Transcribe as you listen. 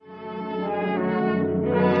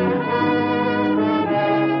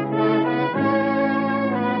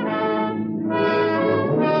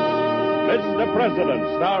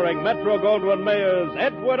starring Metro-Goldwyn-Mayer's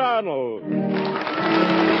Edward Arnold.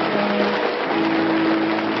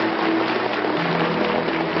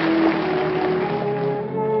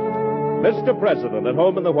 Mr. President at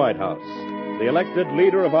home in the White House, the elected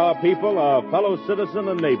leader of our people, our fellow citizen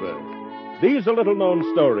and neighbor. These are little-known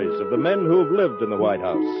stories of the men who've lived in the White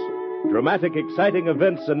House. Dramatic, exciting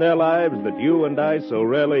events in their lives that you and I so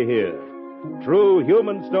rarely hear. True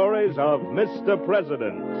human stories of Mr.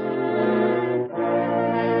 President.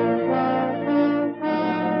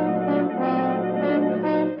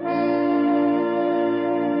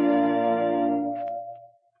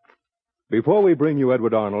 Before we bring you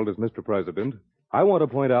Edward Arnold as Mr. President, I want to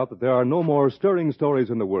point out that there are no more stirring stories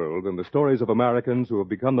in the world than the stories of Americans who have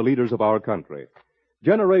become the leaders of our country.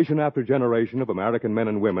 Generation after generation of American men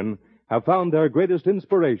and women have found their greatest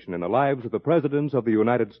inspiration in the lives of the presidents of the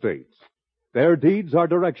United States. Their deeds are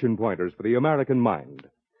direction pointers for the American mind.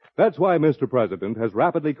 That's why Mr. President has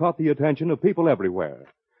rapidly caught the attention of people everywhere.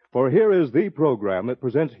 For here is the program that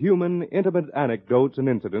presents human, intimate anecdotes and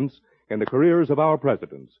incidents in the careers of our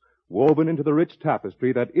presidents, woven into the rich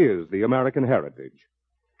tapestry that is the American heritage.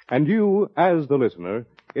 And you, as the listener,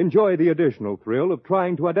 enjoy the additional thrill of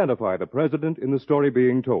trying to identify the president in the story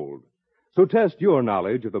being told. So test your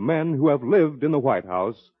knowledge of the men who have lived in the White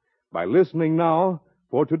House by listening now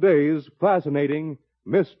for today's fascinating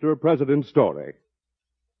Mr. President story.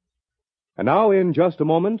 And now, in just a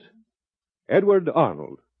moment, Edward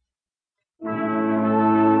Arnold.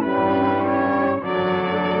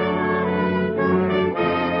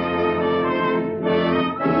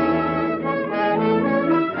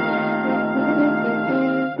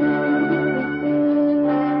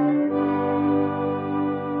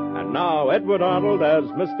 Edward Arnold as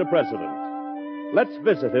Mr. President. Let's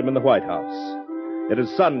visit him in the White House. It is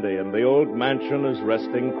Sunday, and the old mansion is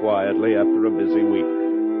resting quietly after a busy week.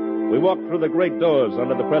 We walk through the great doors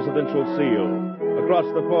under the presidential seal, across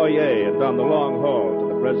the foyer and down the long hall to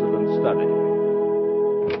the president's study.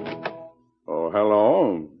 Oh,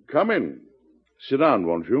 hello. Come in. Sit down,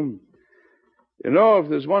 won't you? You know, if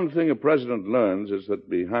there's one thing a president learns, it's that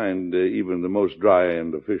behind even the most dry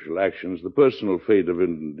and official actions, the personal fate of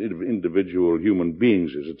individual human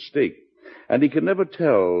beings is at stake. And he can never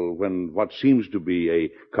tell when what seems to be a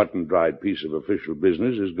cut-and-dried piece of official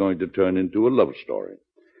business is going to turn into a love story.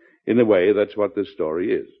 In a way, that's what this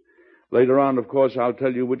story is. Later on, of course, I'll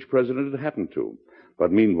tell you which president it happened to.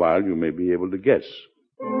 But meanwhile, you may be able to guess.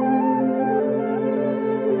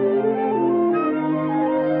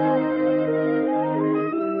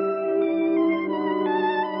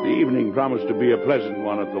 The evening promised to be a pleasant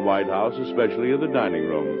one at the White House, especially in the dining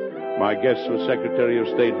room. My guests were Secretary of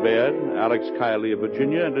State Baird, Alex Kiley of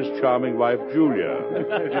Virginia, and his charming wife, Julia.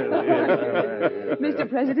 Mr.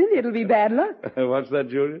 President, it'll be bad luck. What's that,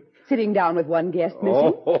 Julia? Sitting down with one guest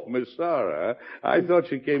missing. Oh, Miss Sarah. I thought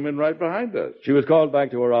she came in right behind us. She was called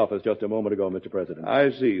back to her office just a moment ago, Mr. President.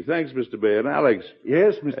 I see. Thanks, Mr. Baird. Alex.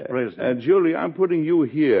 Yes, Mr. President. And Julia, I'm putting you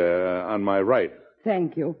here on my right.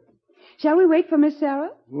 Thank you. Shall we wait for Miss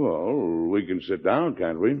Sarah? Well, we can sit down,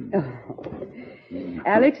 can't we?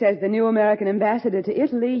 Alex, as the new American ambassador to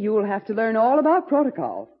Italy, you'll have to learn all about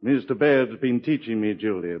protocol. Mr. Baird's been teaching me,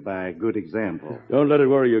 Julia, by good example. Don't let it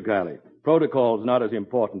worry you, Kiley. Protocol's not as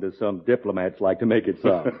important as some diplomats like to make it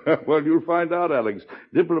sound. Well, you'll find out, Alex.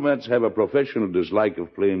 Diplomats have a professional dislike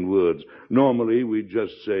of plain words. Normally, we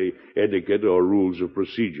just say etiquette or rules of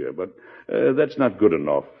procedure, but that's not good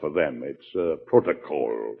enough for them. It's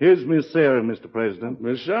protocol. Here's Miss Sarah, Mr. President.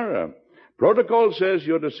 Miss Sarah, protocol says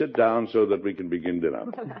you're to sit down so that we can begin dinner.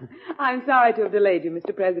 I'm sorry to have delayed you,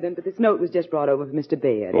 Mr. President, but this note was just brought over from Mr.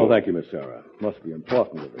 Baird. Oh, thank you, Miss Sarah. Must be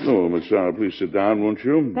important. Oh, Miss Sarah, please sit down, won't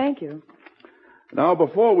you? Thank you. Now,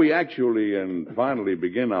 before we actually and finally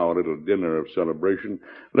begin our little dinner of celebration,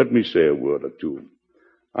 let me say a word or two.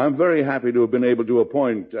 I'm very happy to have been able to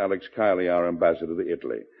appoint Alex Kiley our ambassador to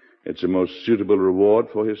Italy. It's a most suitable reward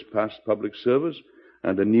for his past public service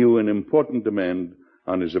and a new and important demand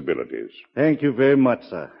on his abilities. Thank you very much,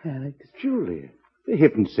 sir. Alex. Julia, for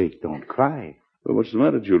heaven's sake, don't cry. Well, what's the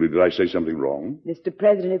matter, Julie? Did I say something wrong? Mr.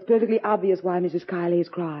 President, it's perfectly obvious why Mrs. Kiley is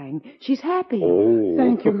crying. She's happy. Oh.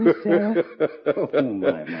 Thank you, Miss Sarah. Oh,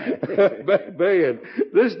 my. Bayard,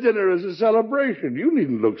 this dinner is a celebration. You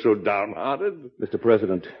needn't look so downhearted. Mr.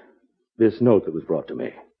 President, this note that was brought to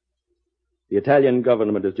me. The Italian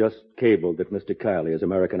government has just cabled that Mr. Kiley, as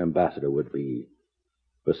American ambassador, would be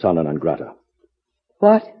persona non grata.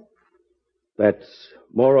 What? That's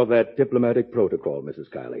more of that diplomatic protocol, Mrs.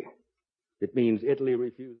 Kiley. It means Italy refused.